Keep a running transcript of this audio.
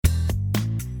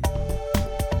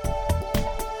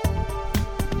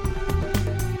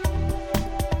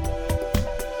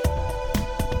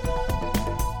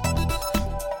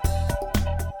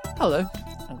Hello,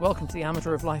 and welcome to the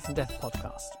Amateur of Life and Death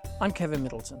podcast. I'm Kevin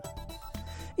Middleton.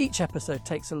 Each episode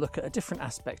takes a look at a different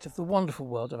aspect of the wonderful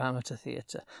world of amateur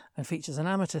theatre and features an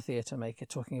amateur theatre maker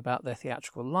talking about their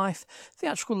theatrical life,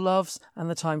 theatrical loves, and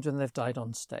the times when they've died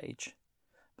on stage.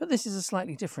 But this is a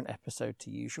slightly different episode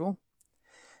to usual.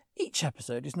 Each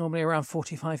episode is normally around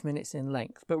 45 minutes in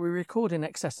length, but we record in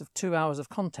excess of 2 hours of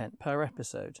content per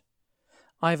episode.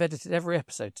 I've edited every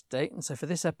episode to date, and so for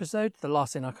this episode, the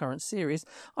last in our current series,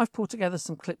 I've pulled together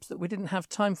some clips that we didn't have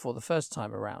time for the first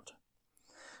time around.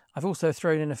 I've also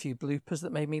thrown in a few bloopers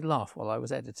that made me laugh while I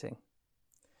was editing.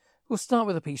 We'll start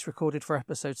with a piece recorded for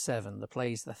episode 7, The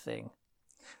Play's the Thing.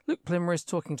 Luke Plimmer is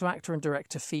talking to actor and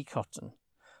director Fi Cotton.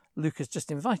 Luke has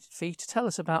just invited Fi to tell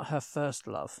us about her first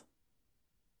love.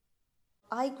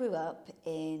 I grew up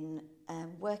in a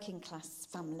working class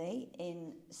family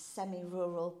in a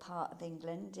semi-rural part of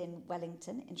England, in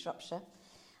Wellington, in Shropshire,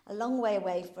 a long way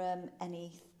away from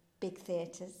any big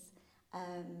theatres.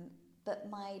 But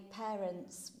my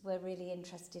parents were really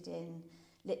interested in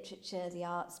literature, the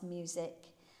arts,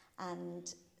 music,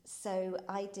 and so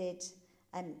I did.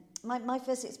 My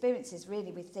first experiences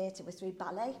really with theatre were through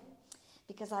ballet,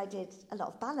 because I did a lot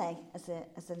of ballet as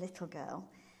a little girl.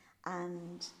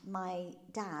 And my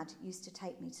dad used to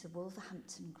take me to the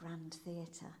Wolverhampton Grand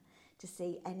Theatre to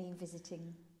see any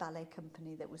visiting ballet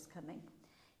company that was coming.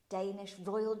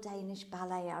 Royal Danish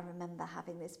Ballet, I remember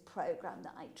having this programme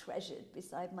that I treasured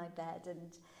beside my bed.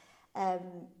 And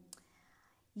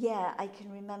I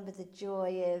can remember the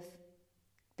joy of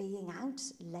being out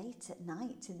late at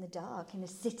night in the dark in a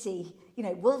city,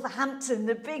 Wolverhampton,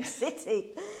 the big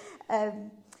city.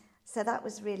 So that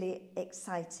was really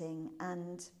exciting.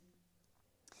 And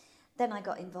then I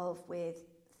got involved with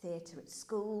theatre at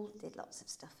school, did lots of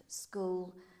stuff at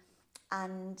school,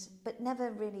 but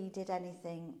never really did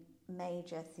anything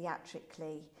major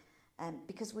theatrically,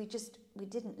 because we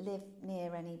didn't live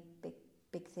near any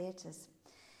big theatres.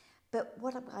 But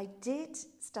what I did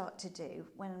start to do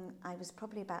when I was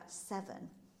probably about 7,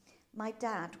 my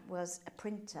dad was a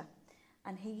printer,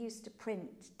 and he used to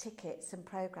print tickets and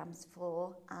programmes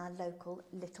for our local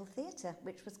little theatre,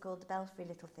 which was called the Belfry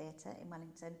Little Theatre in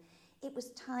Wellington. It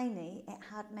was tiny. It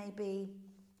had maybe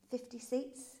 50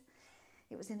 seats.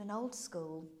 It was in an old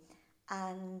school.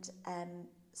 And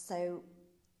so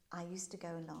I used to go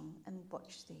along and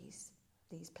watch these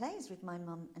plays with my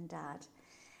mum and dad.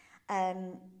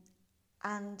 And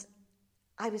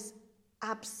I was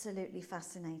absolutely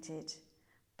fascinated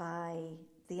by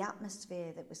the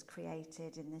atmosphere that was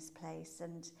created in this place.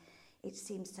 And it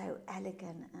seemed so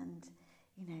elegant and,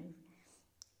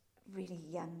 really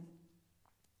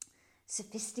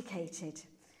sophisticated.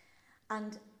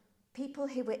 And people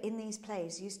who were in these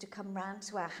plays used to come round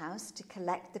to our house to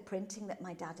collect the printing that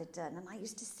my dad had done. And I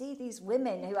used to see these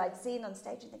women who I'd seen on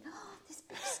stage and think, this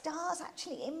big star's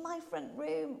actually in my front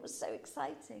room. It was so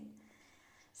exciting.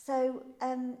 So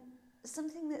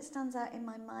something that stands out in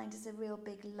my mind as a real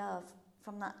big love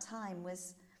from that time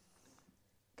was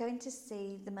going to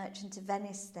see The Merchant of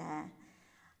Venice there.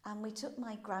 And we took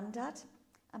my granddad,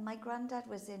 and my granddad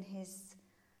was in his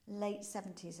late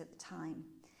 70s at the time,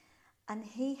 and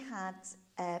he had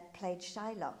played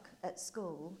Shylock at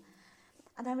school,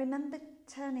 and I remember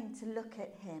turning to look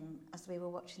at him as we were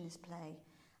watching this play,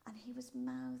 and he was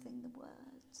mouthing the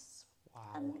words. Wow.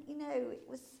 And it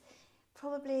was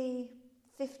probably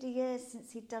 50 years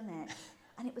since he'd done it,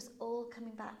 and it was all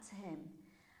coming back to him.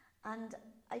 And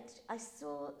I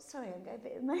saw, sorry, I'm getting a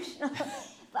bit emotional,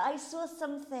 but I saw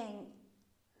something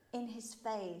in his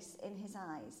face, in his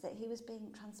eyes, that he was being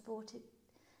transported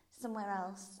somewhere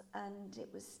else, and it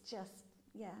was just,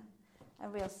 a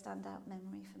real standout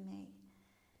memory for me.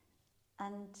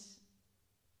 And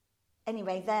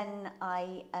anyway, then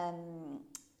I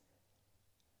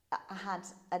had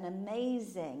an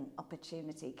amazing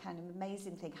opportunity, kind of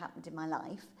amazing thing happened in my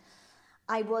life.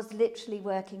 I was literally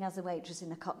working as a waitress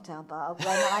in a cocktail bar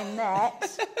when I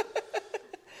met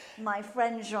my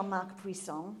friend Jean-Marc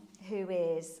Puissant, who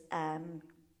is an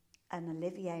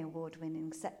Olivier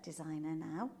Award-winning set designer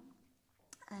now.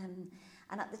 And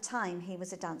at the time, he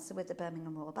was a dancer with the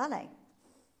Birmingham Royal Ballet.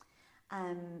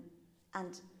 And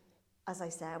as I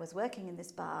say, I was working in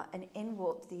this bar, and in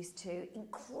walked these two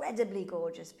incredibly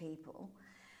gorgeous people.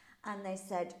 And they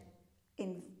said,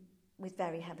 with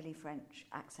very heavy French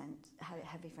accents,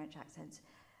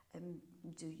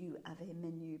 do you have a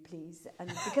menu, please? And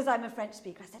because I'm a French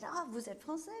speaker, I said, vous êtes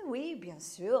français? Oui, bien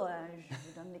sûr, je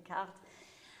vous donne les cartes.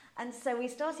 And so we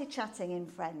started chatting in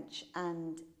French,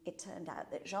 and it turned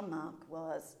out that Jean-Marc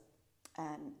was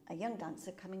a young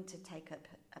dancer coming to take up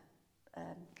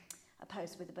a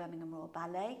post with the Birmingham Royal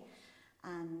Ballet.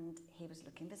 and he was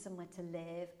looking for somewhere to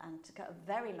live, and to cut a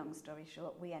very long story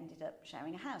short, we ended up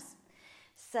sharing a house.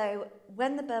 So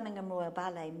when the Birmingham Royal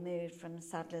Ballet moved from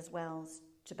Sadler's Wells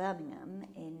to Birmingham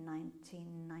in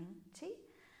 1990,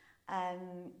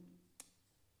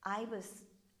 I was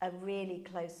a really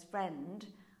close friend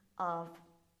of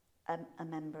a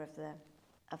member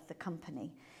of the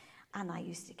company, and I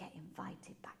used to get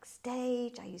invited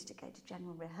backstage. I used to go to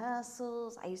general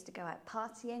rehearsals. I used to go out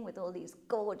partying with all these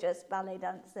gorgeous ballet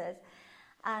dancers,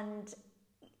 and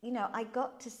I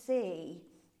got to see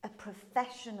a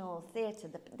professional theatre,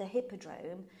 the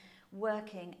Hippodrome,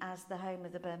 working as the home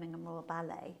of the Birmingham Royal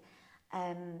Ballet,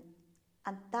 and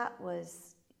that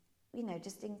was,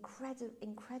 just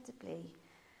incredibly.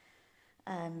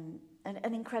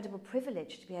 An incredible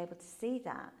privilege to be able to see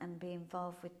that and be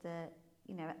involved with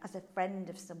as a friend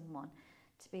of someone,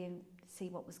 to see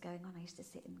what was going on. I used to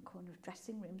sit in the corner of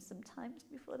dressing rooms sometimes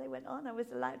before they went on. I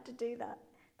was allowed to do that.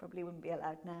 Probably wouldn't be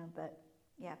allowed now, but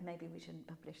yeah, maybe we shouldn't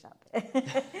publish that bit.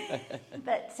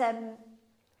 But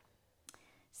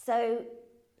so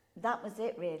that was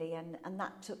it really, and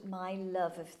that took my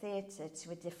love of theatre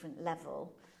to a different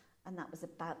level. And that was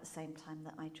about the same time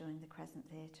that I joined the Crescent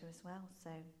Theatre as well.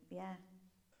 So, yeah.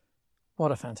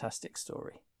 What a fantastic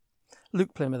story.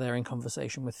 Luke Plimmer there in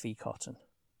conversation with Fee Cotton.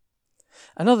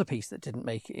 Another piece that didn't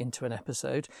make it into an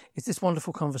episode is this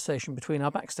wonderful conversation between our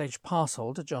backstage pass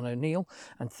holder, John O'Neill,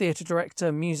 and theatre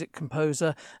director, music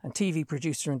composer and TV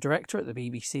producer and director at the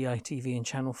BBC, ITV and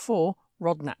Channel 4,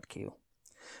 Rod Natkeel.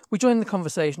 We join the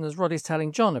conversation as Rod is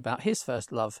telling John about his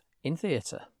first love in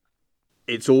theatre.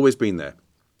 It's always been there.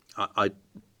 I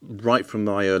right from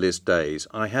my earliest days.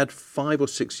 I had 5 or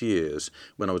 6 years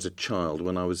when I was a child,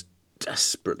 when I was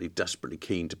desperately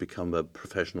keen to become a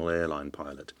professional airline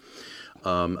pilot.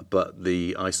 But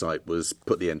the eyesight was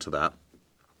put the end to that.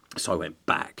 So I went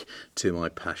back to my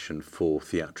passion for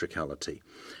theatricality.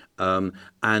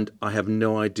 And I have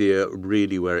no idea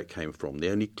really where it came from.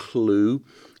 The only clue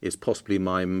is possibly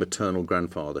my maternal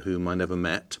grandfather, whom I never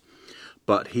met.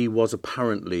 But he was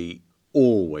apparently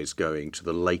always going to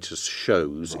the latest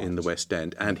shows in the West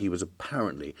End, and he was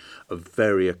apparently a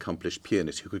very accomplished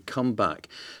pianist who could come back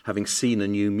having seen a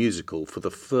new musical for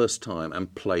the first time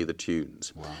and play the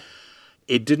tunes. Wow.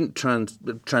 It didn't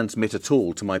transmit at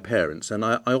all to my parents, and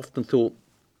I often thought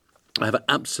I have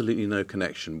absolutely no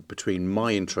connection between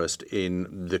my interest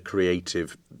in the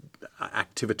creative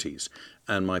activities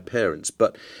and my parents.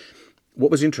 But what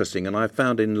was interesting, and I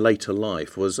found in later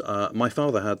life, was my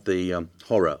father had the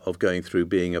horror of going through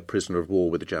being a prisoner of war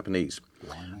with the Japanese.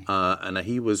 And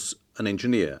he was an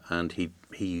engineer, and he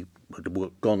had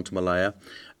gone to Malaya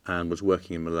and was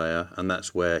working in Malaya, and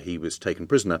that's where he was taken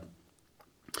prisoner.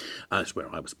 That's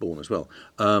where I was born as well.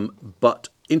 But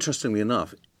interestingly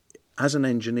enough, as an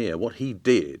engineer, what he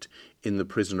did in the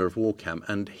prisoner of war camp,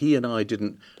 and he and I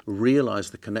didn't realise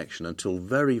the connection until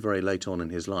very, very late on in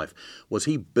his life, was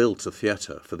he built a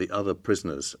theatre for the other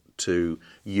prisoners to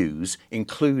use,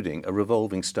 including a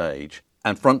revolving stage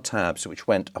and front tabs which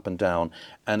went up and down,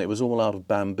 and it was all out of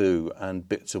bamboo and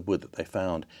bits of wood that they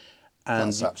found. And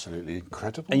that's absolutely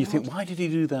incredible. And you think, why did he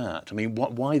do that? I mean,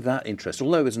 why that interest?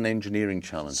 Although it was an engineering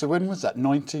challenge. So when was that?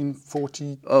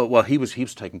 1940? Oh well, he was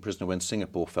taken prisoner when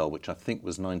Singapore fell, which I think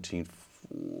was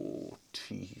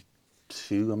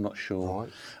 1942. I'm not sure.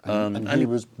 Right. And he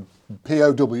was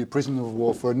POW, prisoner of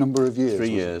war, for a number of years. 3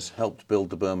 years. Helped build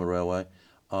the Burma Railway.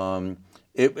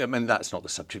 That's not the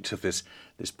subject of this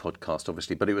podcast,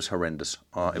 obviously, but it was horrendous.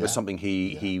 It was something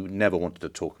he never wanted to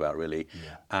talk about, really.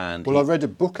 Yeah. And I read a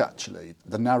book, actually,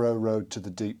 The Narrow Road to the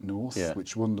Deep North,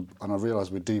 which won and I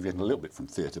realise we're deviating a little bit from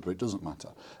theatre, but it doesn't matter.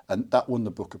 And that won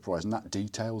the Booker Prize, and that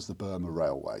details the Burma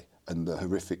Railway and the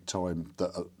horrific time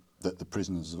that the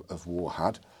prisoners of war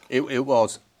had. It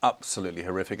was absolutely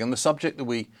horrific. And the subject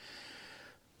that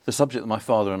my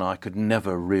father and I could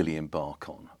never really embark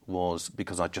on was,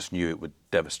 because I just knew it would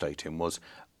devastate him, was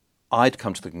I'd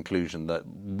come to the conclusion that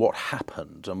what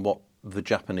happened and what the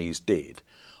Japanese did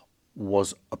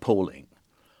was appalling.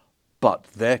 But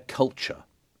their culture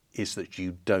is that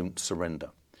you don't surrender.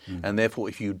 And therefore,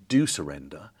 if you do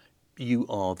surrender, you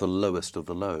are the lowest of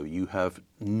the low. You have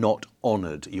not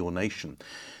honoured your nation.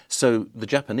 So the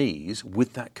Japanese,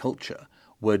 with that culture,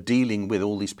 were dealing with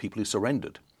all these people who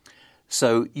surrendered.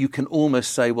 So you can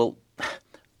almost say, well,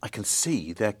 I can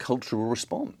see their cultural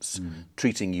response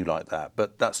treating you like that.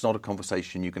 But that's not a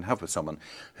conversation you can have with someone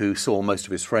who saw most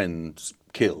of his friends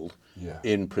killed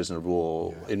in prisoner of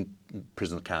war, in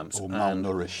prisoner camps. Or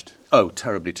malnourished.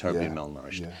 Terribly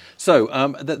malnourished. Yeah. So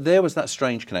there was that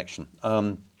strange connection.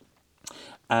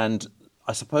 And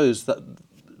I suppose that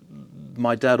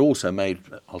my dad also made...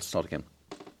 I'll start again.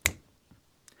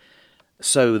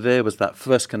 So there was that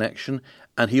first connection,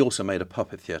 and he also made a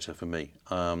puppet theatre for me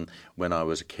when I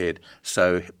was a kid.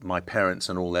 So my parents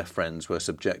and all their friends were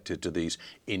subjected to these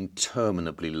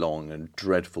interminably long and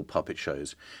dreadful puppet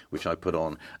shows, which I put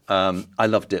on. I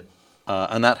loved it.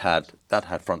 And that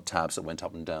had front tabs that went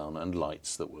up and down and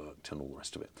lights that worked and all the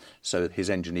rest of it. So his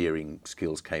engineering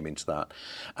skills came into that.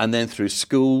 And then through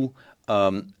school,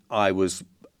 I was,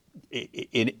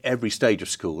 in every stage of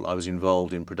school, I was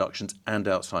involved in productions and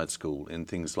outside school in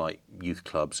things like youth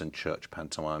clubs and church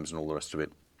pantomimes and all the rest of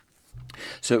it.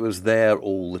 So it was there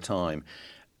all the time.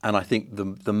 And I think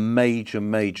the major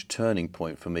turning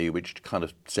point for me, which kind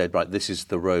of said, right, this is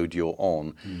the road you're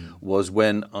on, was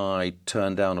when I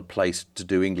turned down a place to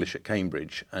do English at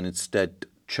Cambridge and instead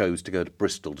chose to go to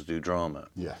Bristol to do drama.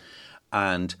 Yeah.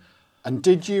 And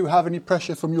did you have any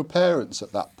pressure from your parents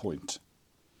at that point?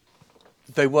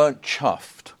 they weren't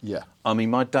chuffed. Yeah. I mean,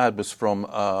 my dad was from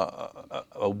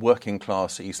a working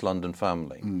class East London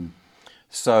family.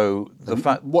 So the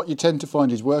fact... What you tend to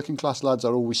find is working class lads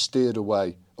are always steered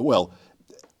away. Well,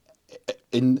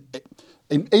 even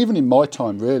in my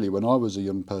time, really, when I was a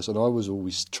young person, I was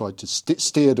always tried to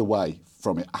steered away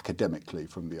from it academically,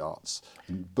 from the arts.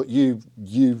 But you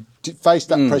faced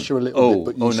that pressure a little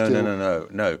bit. But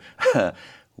No.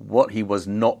 What he was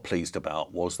not pleased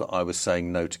about was that I was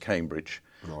saying no to Cambridge.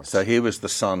 Right. So here was the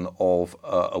son of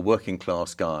a working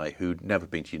class guy who'd never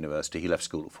been to university. He left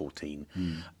school at 14.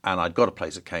 And I'd got a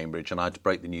place at Cambridge, and I had to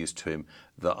break the news to him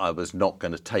that I was not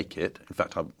going to take it. In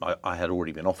fact, I had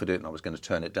already been offered it, and I was going to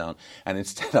turn it down. And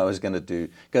instead I was going to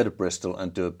go to Bristol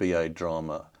and do a BA in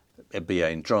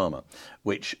drama,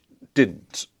 which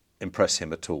didn't impress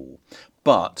him at all.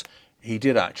 But he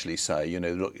did actually say,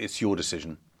 look, it's your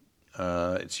decision.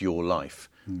 It's your life.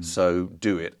 So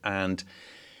do it. And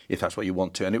if that's what you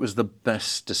want to. And it was the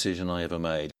best decision I ever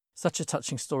made. Such a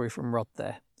touching story from Rod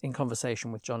there, in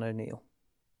conversation with John O'Neill.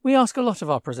 We ask a lot of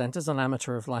our presenters on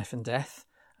Amateur of Life and Death,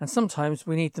 and sometimes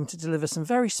we need them to deliver some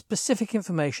very specific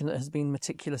information that has been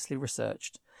meticulously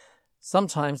researched.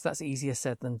 Sometimes that's easier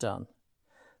said than done.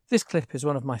 This clip is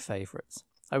one of my favourites.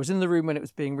 I was in the room when it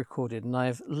was being recorded, and I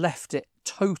have left it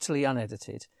totally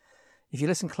unedited. If you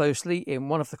listen closely, in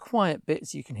one of the quiet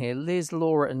bits, you can hear Liz,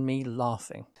 Laura and me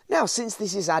laughing. Now, since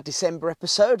this is our December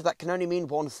episode, that can only mean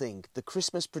one thing, the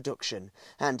Christmas production.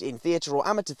 And in theatre or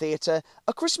amateur theatre,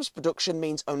 a Christmas production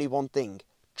means only one thing,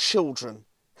 children.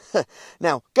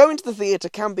 Now, going to the theatre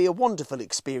can be a wonderful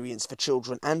experience for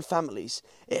children and families.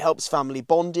 It helps family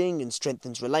bonding and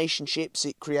strengthens relationships.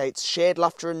 It creates shared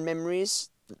laughter and memories.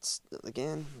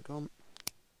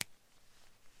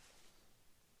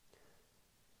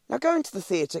 Now, going to the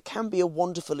theatre can be a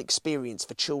wonderful experience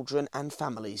for children and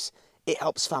families. It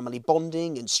helps family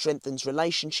bonding and strengthens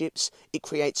relationships. It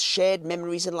creates shared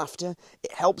memories and laughter.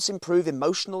 It helps improve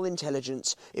emotional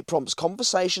intelligence. It prompts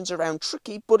conversations around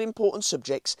tricky but important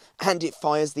subjects, and it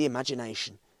fires the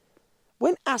imagination.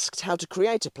 When asked how to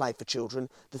create a play for children,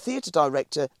 the theatre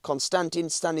director, Konstantin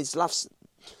Stanislavski...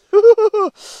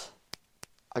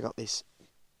 I got this.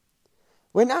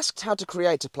 When asked how to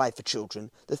create a play for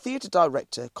children, the theatre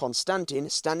director, Konstantin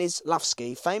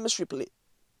Stanislavski, famously...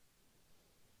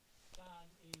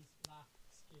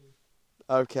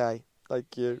 Okay, thank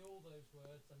you. All those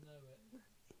words, I know it.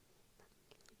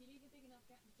 If you leave a big enough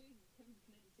gap between, Kevin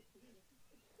can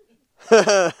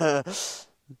edit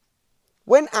it.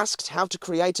 When asked how to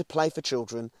create a play for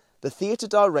children, the theatre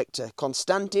director,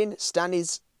 Konstantin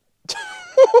Stanis...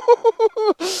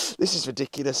 This is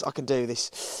ridiculous. I can do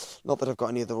this. Not that I've got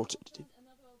any other alternative.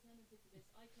 Another alternative to this,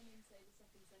 I come in and say the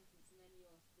second sentence and then you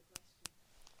ask the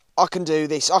question. I can do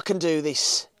this. I can do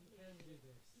this.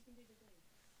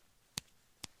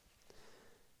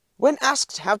 When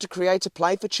asked how to create a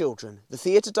play for children, the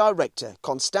theatre director,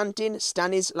 Konstantin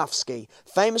Stanislavski,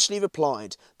 famously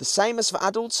replied, "The same as for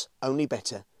adults, only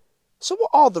better." So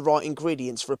what are the right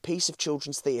ingredients for a piece of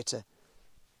children's theatre?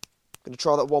 I'm going to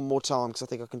try that one more time because I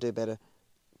think I can do better.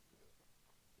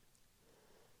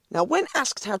 Now, when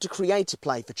asked how to create a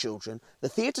play for children, the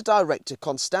theatre director,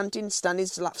 Konstantin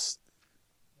Stanislavski...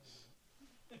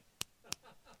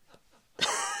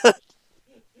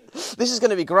 This is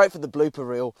going to be great for the blooper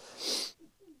reel.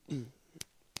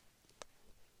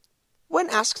 When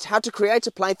asked how to create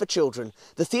a play for children,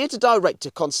 the theatre director,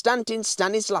 Konstantin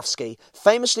Stanislavski,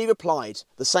 famously replied,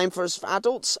 "The same for us for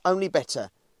adults, only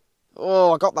better."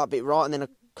 Oh, I got that bit right, and then I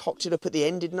cocked it up at the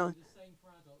end, didn't I? The same for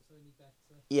adults, only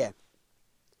better. Yeah.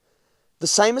 The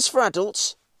same as for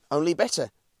adults, only better.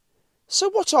 So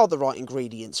what are the right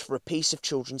ingredients for a piece of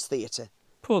children's theatre?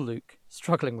 Poor Luke,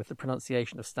 struggling with the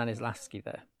pronunciation of Stanislavski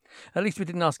there. At least we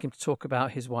didn't ask him to talk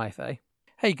about his wife, eh?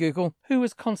 Hey Google, who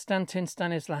was Konstantin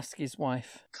Stanislavski's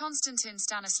wife? Konstantin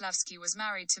Stanislavski was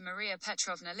married to Maria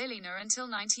Petrovna Lilina until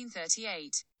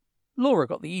 1938. Laura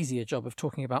got the easier job of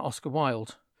talking about Oscar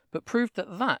Wilde, but proved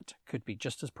that could be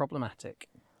just as problematic.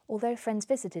 Although friends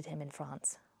visited him in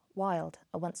France, Wilde,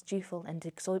 a once dutiful and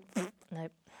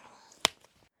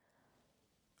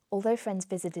Although friends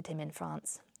visited him in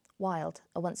France, Wilde,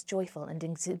 a once joyful and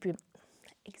exuberant,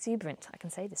 I can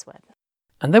say this word.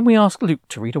 And then we asked Luke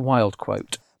to read a Wilde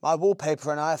quote. My wallpaper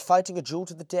and I are fighting a duel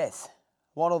to the death.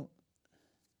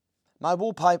 My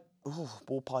wallpaper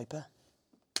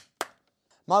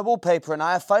and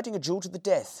I are fighting a duel to the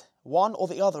death. One or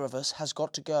the other of us has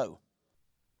got to go.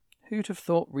 Who'd have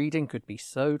thought reading could be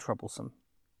so troublesome?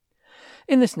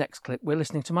 In this next clip, we're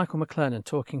listening to Michael McClernand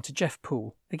talking to Jeff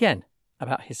Poole, again,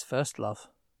 about his first love.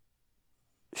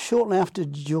 Shortly after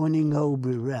joining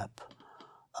Oldbury Rep,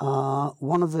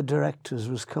 one of the directors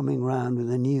was coming round with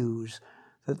the news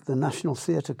that the National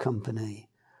Theatre Company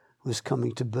was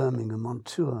coming to Birmingham on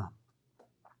tour.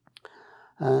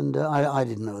 And I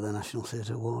didn't know what the National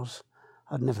Theatre was.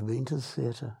 I'd never been to the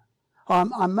theatre.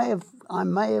 I may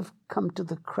have come to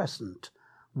the Crescent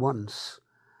once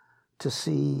to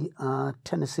see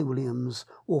Tennessee Williams'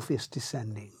 Orpheus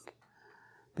Descending,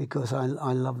 because I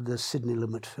loved the Sidney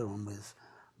Lumet film with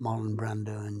Marlon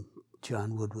Brando and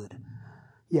Joanne Woodward.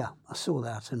 Yeah, I saw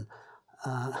that, and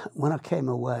when I came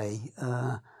away,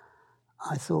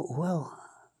 I thought, well,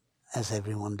 as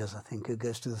everyone does, I think, who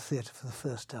goes to the theatre for the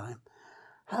first time,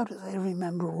 how do they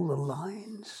remember all the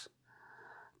lines?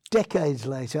 Decades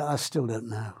later, I still don't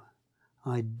know.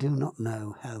 I do not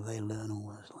know how they learn all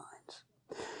those lines.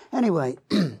 Anyway,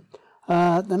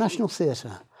 the National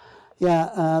Theatre.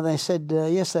 Yeah, they said,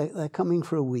 yes, they're coming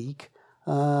for a week.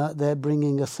 They're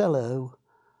bringing Othello,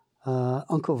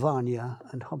 Uncle Vanya,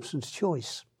 and Hobson's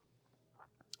Choice.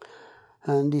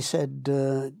 And he said,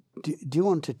 do you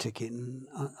want a ticket? And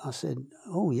I said,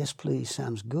 oh, yes, please,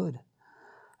 sounds good.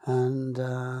 And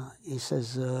he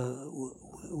says,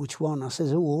 which one? I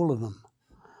says, oh, all of them.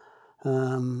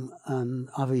 And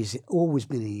I've always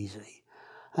been easy.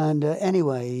 And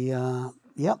anyway,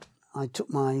 yep, I took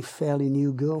my fairly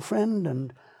new girlfriend,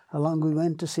 and along we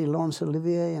went to see Laurence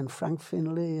Olivier and Frank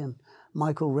Finlay and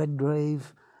Michael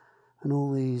Redgrave and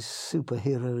all these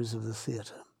superheroes of the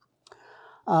theatre.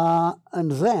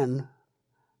 And then,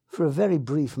 for a very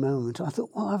brief moment, I thought,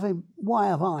 well, why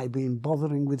have I been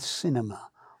bothering with cinema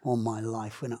all my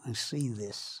life when I see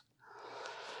this?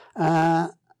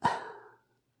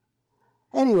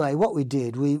 Anyway, what we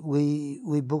did,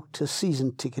 we booked a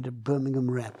season ticket at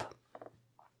Birmingham Rep,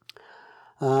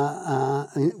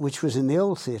 which was in the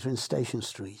old theatre in Station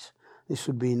Street. This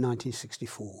would be in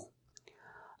 1964.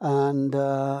 And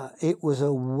it was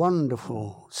a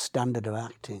wonderful standard of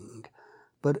acting,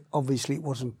 but obviously it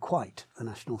wasn't quite the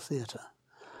National Theatre.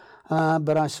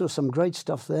 But I saw some great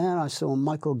stuff there. I saw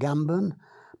Michael Gambon,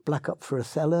 Black Up for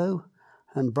Othello,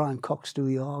 and Brian Cox do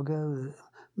Iago.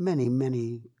 Many,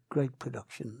 many great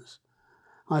productions.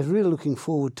 I was really looking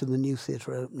forward to the new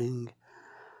theatre opening,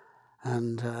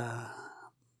 and I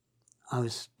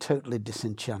was totally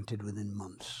disenchanted within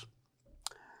months.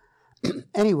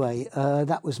 Anyway,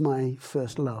 that was my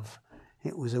first love.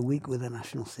 It was a week with the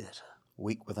National Theatre.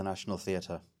 Week with the National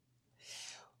Theatre.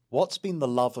 What's been the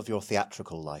love of your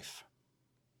theatrical life?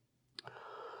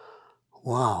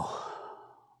 Wow.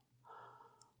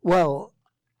 Well,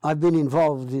 I've been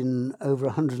involved in over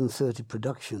 130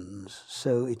 productions,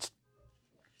 so it's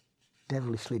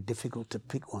devilishly difficult to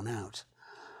pick one out.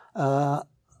 I'll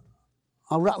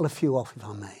rattle a few off if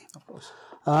I may. Of course.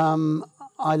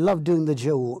 I love doing the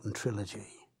Joe Orton trilogy,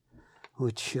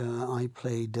 which I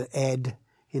played Ed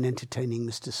in Entertaining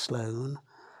Mr. Sloane.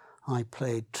 I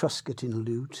played Truscott in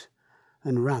Loot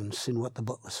and Rance in What the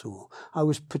Butler Saw. I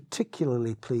was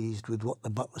particularly pleased with What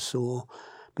the Butler Saw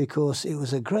because it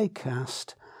was a great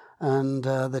cast, and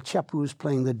the chap who was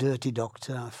playing the dirty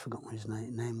doctor, I've forgotten his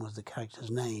name was the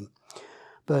character's name,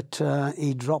 but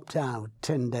he dropped out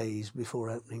 10 days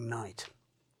before opening night.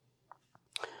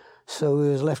 So we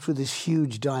was left with this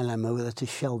huge dilemma whether to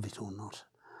shelve it or not.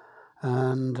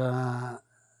 And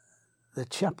the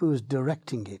chap who was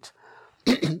directing it,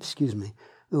 excuse me,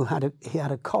 he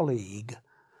had a colleague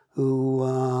who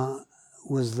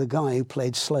was the guy who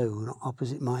played Sloane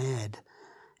opposite my Ed,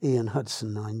 Ian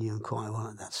Hudson. I knew him quite well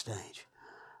at that stage.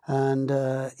 And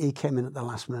he came in at the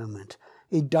last moment.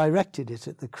 He directed it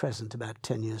at the Crescent about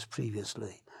 10 years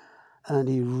previously, and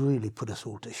he really put us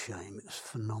all to shame. It was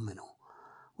phenomenal.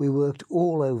 We worked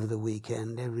all over the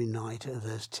weekend, every night of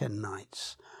those 10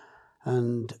 nights,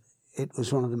 and it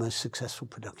was one of the most successful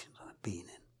productions I've been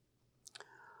in.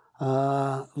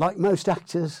 Like most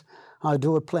actors, I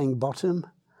adored playing bottom.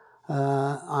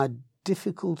 I had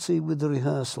difficulty with the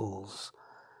rehearsals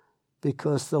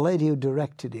because the lady who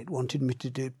directed it wanted me to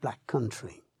do it black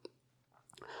country,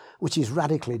 which is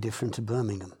radically different to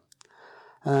Birmingham.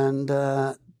 And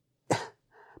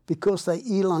because they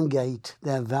elongate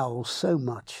their vowels so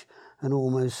much and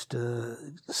almost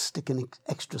stick an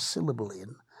extra syllable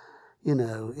in, you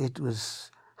know, it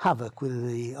was havoc with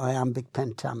the iambic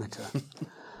pentameter.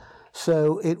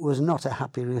 So it was not a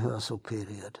happy rehearsal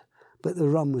period, but the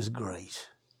run was great.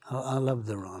 I loved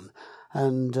the run.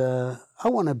 And I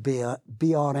won a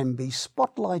BRMB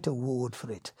Spotlight Award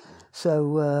for it.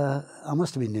 So I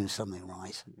must have been doing something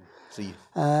right.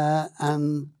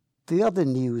 And the other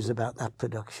news about that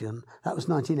production, that was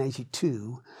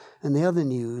 1982, and the other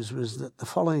news was that the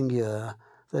following year,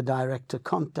 the director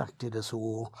contacted us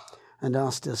all and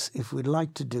asked us if we'd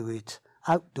like to do it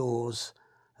outdoors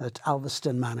at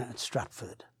Alveston Manor at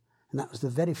Stratford. And that was the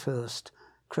very first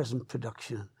Crescent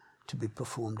production to be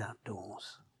performed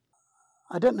outdoors.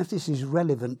 I don't know if this is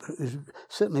relevant, but it was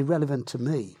certainly relevant to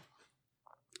me.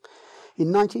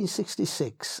 In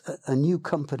 1966, a new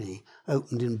company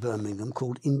opened in Birmingham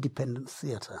called Independent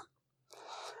Theatre.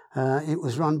 It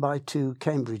was run by two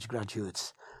Cambridge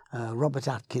graduates, Robert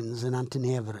Atkins and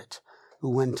Anthony Everett, who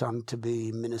went on to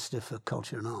be Minister for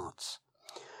Culture and Arts.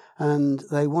 And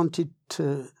they wanted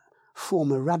to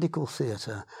form a radical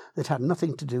theatre that had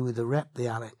nothing to do with the Rep, the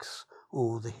Alex,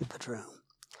 or the Hippodrome.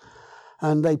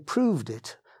 And they proved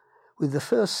it with the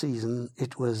first season.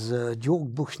 It was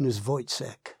Georg Buchner's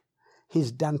Wojciech,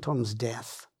 his Danton's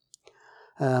Death,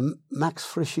 Max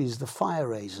Frisch's The Fire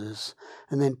Raisers,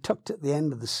 and then tucked at the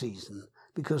end of the season,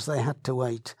 because they had to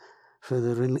wait for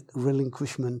the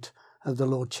relinquishment of the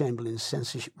Lord Chamberlain's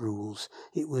censorship rules,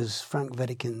 it was Frank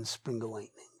Wedekin's Spring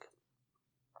Awakening.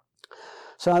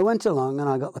 So I went along and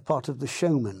I got the part of the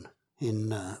showman in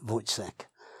Wojciech.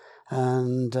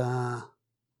 And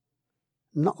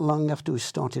not long after we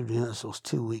started rehearsals,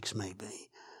 2 weeks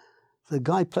maybe, the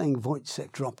guy playing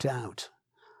Wojciech dropped out,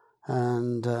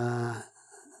 and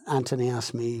Anthony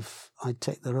asked me if I'd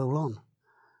take the role on.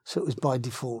 So it was by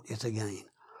default yet again.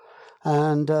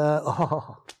 And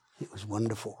it was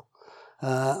wonderful.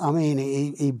 I mean,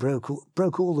 he broke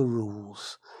all the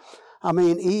rules. I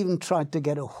mean, he even tried to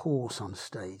get a horse on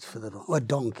stage for the run, or a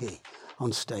donkey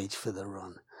on stage for the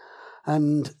run.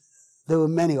 And there were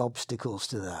many obstacles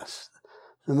to that.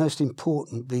 The most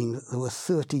important being that there were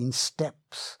 13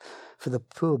 steps for the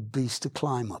poor beast to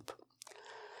climb up.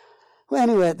 Well,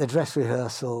 anyway, at the dress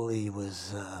rehearsal, he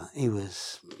was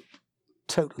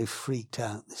totally freaked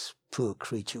out, this poor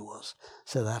creature was,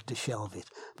 so they had to shelve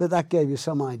it. But that gave you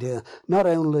some idea, not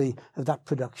only of that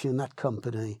production, that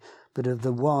company, but of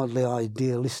the wildly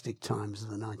idealistic times of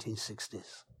the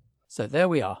 1960s. So there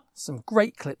we are, some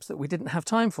great clips that we didn't have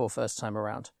time for first time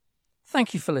around.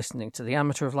 Thank you for listening to the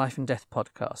Amateur of Life and Death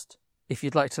podcast. If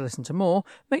you'd like to listen to more,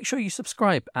 make sure you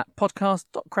subscribe at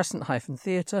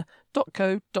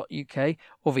podcast.crescent-theatre.co.uk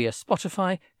or via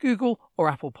Spotify, Google or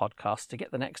Apple Podcasts to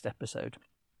get the next episode.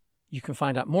 You can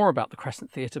find out more about the Crescent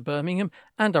Theatre Birmingham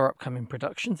and our upcoming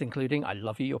productions, including I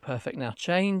Love You, You're Perfect Now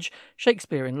Change,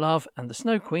 Shakespeare in Love and The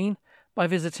Snow Queen, by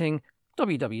visiting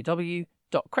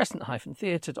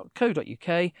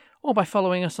www.crescent-theatre.co.uk or by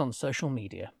following us on social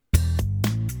media.